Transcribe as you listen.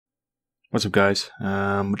What's up, guys?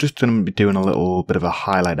 We're just going to be doing a little bit of a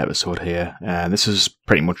highlight episode here. This is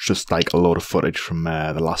pretty much just like a load of footage from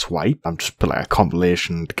the last wipe. I've just put like a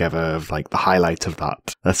compilation together of like the highlights of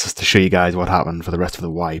that. That's just to show you guys what happened for the rest of the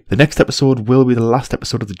wipe. The next episode will be the last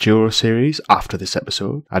episode of the Juro series after this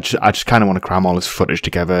episode. I just kind of want to cram all this footage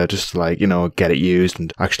together just to, like, you know, get it used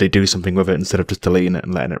and actually do something with it instead of just deleting it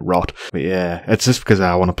and letting it rot. But yeah, it's just because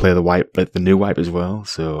I want to play the wipe, like the new wipe as well.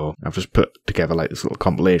 So I've just put together like this little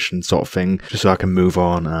compilation sort of thing, just so I can move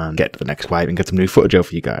on and get to the next wipe and get some new footage out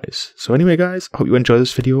for you guys. So anyway, guys, I hope you enjoy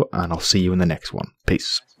this video, and I'll see you in the next one.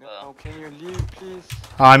 Peace. Oh, can you leave, please?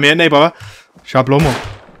 Hi, mate, neighbour. Shablomo.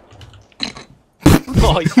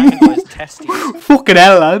 Oh, he's hanging by his testes. Fucking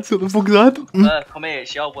hell, lads. What the fuck is that? Come here,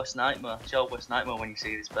 it's your worst nightmare. It's your worst nightmare when you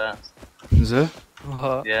see this burst. Is it?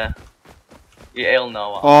 Yeah. You'll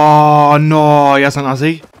know what. Oh, no, he hasn't, has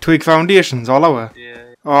he? Twig Foundations all over?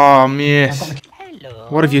 Yeah. Oh, mate. Hello.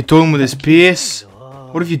 What have you done with this base?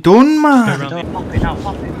 What have you done, man? Pop it now,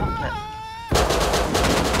 pop it, pop it.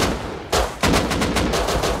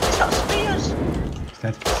 Is that Spears? He's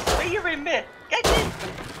dead. Spear in me! Get in!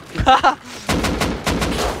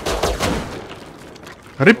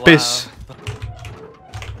 Rip this.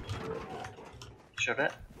 Shut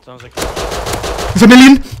it. Sounds like There's a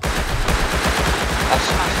million. I've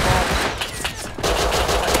smashed balls.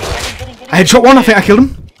 Get in. I headshot one, I think I killed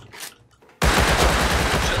him.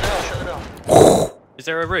 Shut the door. Is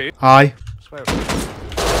there a route? Aye. Swear.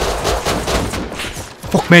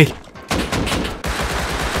 Fuck me.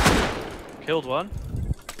 Killed one.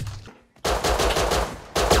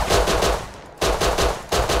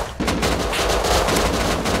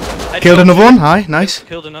 Killed another one. Aye, nice.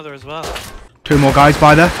 Killed another as well. Two more guys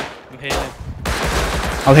by there. I'm healing.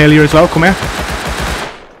 I'll heal you as well. Come here.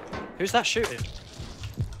 Who's that shooting?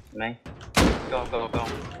 Me. Go.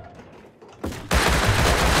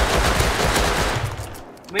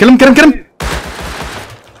 Kill him, get him.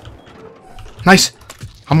 Nice.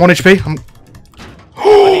 I'm 1 HP.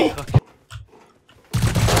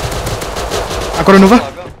 I got another. Go.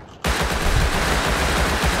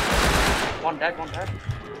 One dead.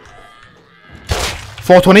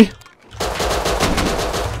 420.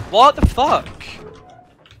 What the fuck?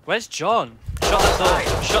 Where's John? Shut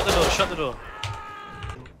the door.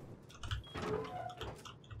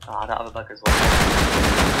 Oh, I don't have a bug as well.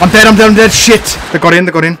 I'm dead. Shit. They got in.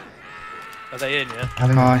 Are they in, yeah?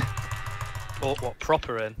 Aye. Or what,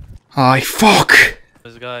 proper in? Aye, fuck.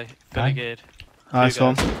 There's a guy. Fully geared. Aye, Two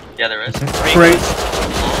so. guys. Yeah, there is. Three.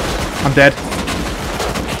 I'm dead.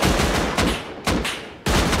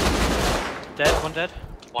 Dead, one dead.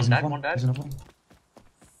 One dead. There's another one.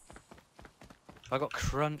 I got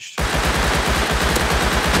crunched.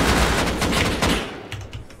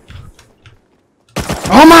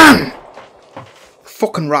 Oh, man.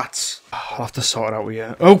 Fucking rats. I'll have to sort it out with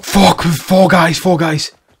you. Oh, fuck. Four guys.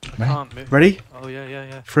 Can't move. Ready? Oh,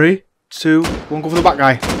 yeah. 3, 2, 1. Go for the back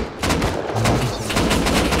guy.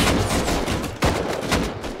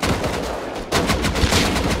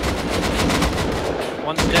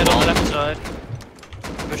 One's dead on the left side.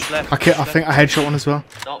 Push left. I think I headshot one as well.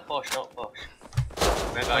 Don't push.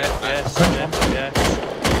 Maybe Yes.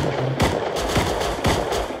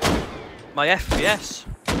 My FPS.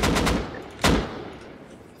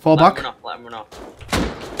 Fall Let back. him run off.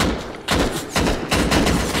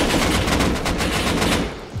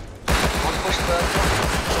 One push first.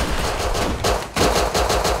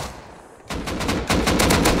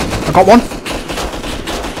 I got one.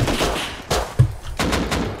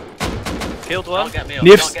 Killed one. Don't get me up.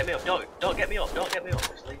 Nifs. Don't get me up. Don't get me up.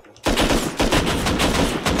 Just leave me.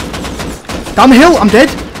 Down the hill. I'm dead.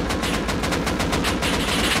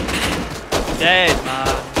 Dead, man.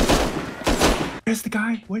 Where's the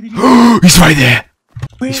guy? Where did he He's right there.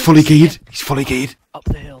 Where He's is fully he? geared. Up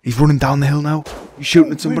the hill. He's running down the hill now. He's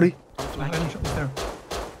shooting at somebody. I shot him there.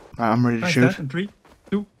 Right, I'm ready to Nice, shoot. dead. In 3,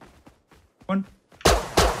 2, 1.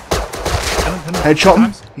 Headshot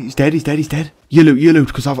him. He's dead. You loot,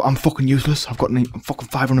 because I'm fucking useless. I'm fucking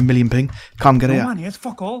 500 million ping. Can't get Oh here. man, he has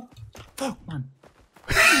fuck all. Fuck man.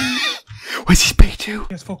 Where's his P2?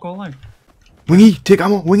 He has fuck all now. Wingy, take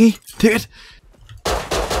ammo. Wingy, take it.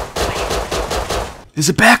 There's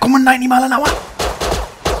a bear coming 90 mile an hour.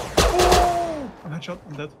 Oh! I'm headshot.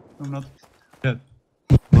 I'm dead. No, I'm not. Dead.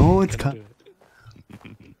 No, it's cat.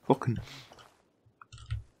 Fucking.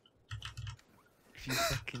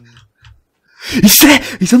 He's there.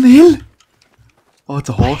 He's on the hill. Oh, it's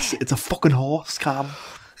a horse. It's a fucking horse, Cam.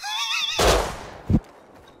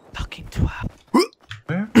 Fucking twat.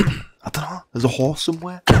 Where? I don't know. There's a horse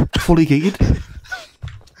somewhere. Fully geared.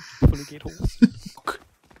 Fully geared horse.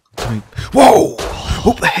 Whoa!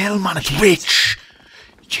 What the hell, man? It's Rich!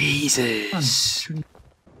 Jesus!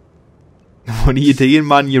 What are you doing,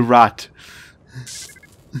 man, you rat?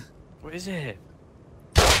 What is it?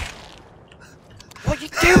 What are you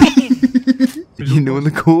doing? You know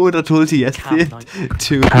the code I told you yesterday?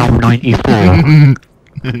 Cam 94.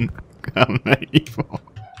 Cam 94.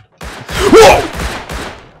 Whoa!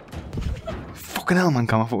 Fucking hell, man,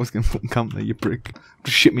 Cam. I thought I was going to fucking camp there, you prick.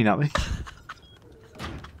 Just shit me, Natalie.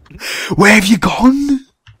 Where have you gone?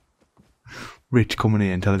 Rich, come in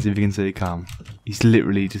here and tell us if you can see Cam. He's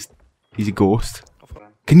literally just... He's a ghost.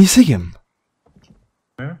 Can you see him?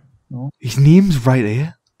 Where? No. His name's right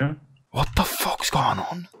here. Yeah. What the fuck's going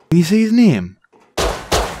on? Can you see his name?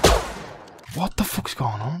 What the fuck's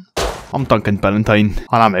going on? I'm Duncan Valentine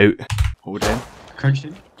and I'm out. Hold in. Crouched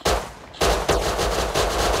in.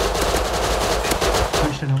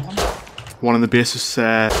 Crouched in on one. One in the base was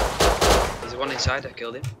There's one inside, I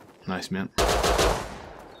killed him. nice, man.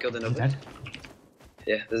 Killed He's another. dead.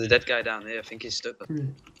 Yeah, there's a dead guy down there, I think he's stuck.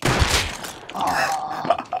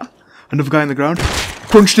 Another guy on the ground.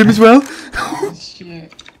 Punched him as well.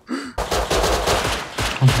 Shit.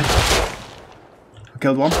 I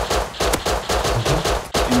killed one.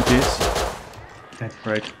 In the base. Dead.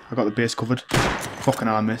 Right, I got the base covered. Fucking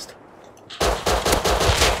hell, I missed.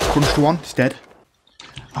 Crunched one, he's dead.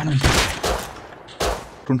 Oh no.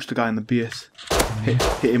 Crunched the guy in the base.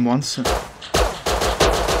 Hit him once.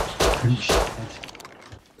 Crouched. Dead.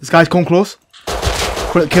 This guy's come close.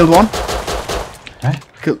 Killed one. Eh?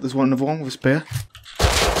 There's another one with a spear.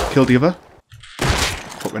 Killed the other.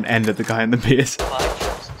 Fucking ended the guy in the base. 5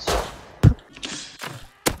 chests.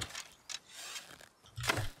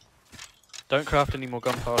 Don't craft any more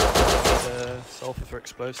gunpowder. We need sulfur for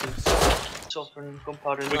explosives. Sulfur and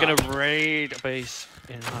gunpowder. We're gonna raid a base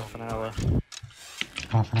in half an hour.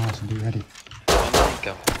 Half an hour to be ready.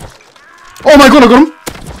 Go. Oh my god, I got him!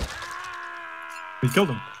 We killed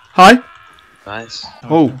him. Hi. Nice.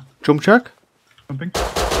 Oh, jump check. Jumping.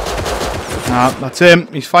 Nah, that's him.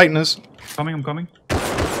 He's fighting us. Coming, I'm coming.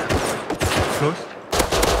 Close.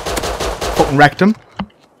 Fucking wrecked him.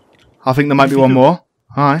 I think there might be one more.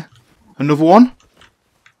 Hi. Another one.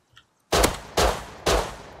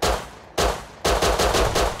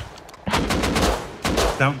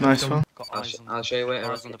 Down. Nice Killed one. him. Got I'll, eyes on, I'll show you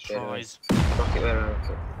where eyes on the rocket, prize. rocket where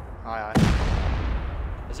rocket. Aye,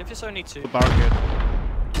 aye. As if it's only 2. Barricade.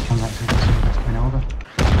 I'm right to it's coming over.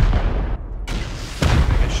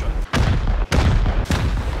 Get shot.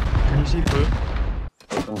 Can you see blue?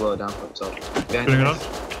 You can blow it down from the top. Behind Pulling you. it up.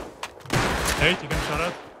 Hey, you can shut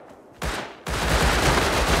up.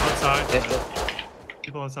 Outside. Yeah, yeah.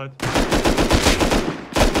 People outside.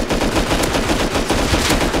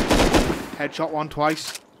 Headshot one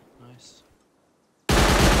twice. Nice.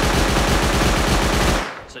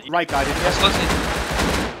 So you, Right guy, did you? That's what's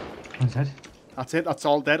it. One's dead. That's it. That's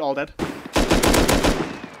all dead. All dead. I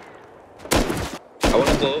want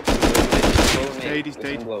to blow up. Follow me. Stayed, he's We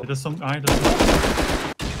stayed. can blow. There's some. There's some.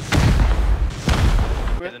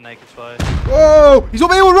 get the naked fire. Whoa! He's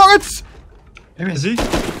up here with rockets. Is he? He's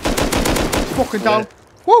fucking down.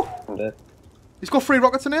 Woo! I'm dead. He's got 3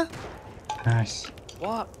 rockets in here. Nice.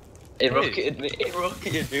 What? It rocketed me. It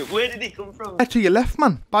rocketed me. Where did he come from? To your left,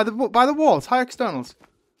 man. By the walls. High externals.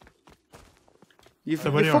 You're So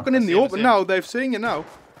where you fucking are? in I the see him, I open see him. now. They've seen you now.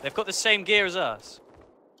 They've got the same gear as us.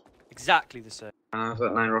 Exactly the same. I've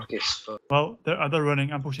got 9 rockets. Fuck. Well, they're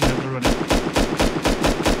running. I'm pushing them. They're running.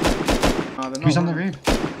 Nah, they're Who's not. on the roof?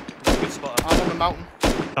 Good spot. I'm on the mountain.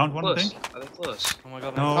 Down one, I Close. think. Are they close? Oh my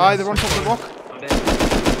god. No. Aye, they're on top of the rock. I'm dead.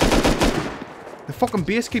 The fucking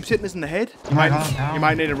base keeps hitting us in the head. You might have down. You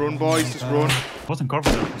might need a run, boys. Just run. Wasn't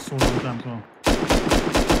covered there for so long time as well.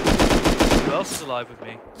 Who else is alive with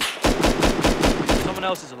me? Someone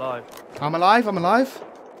else is alive. I'm alive. I'm alive.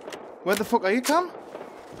 Where the fuck are you, Cam?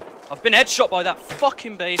 I've been headshot by that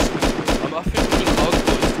fucking basement. I think we're just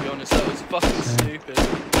hogboys, to be honest. That was fucking stupid.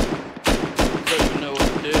 Don't even know what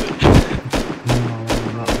to do.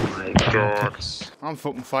 Oh my god. I'm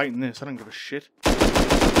fucking fighting this. I don't give a shit.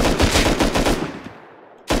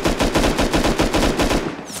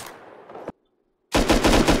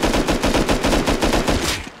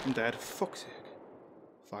 I'm dead. Fuck's sake.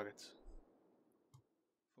 Faggots.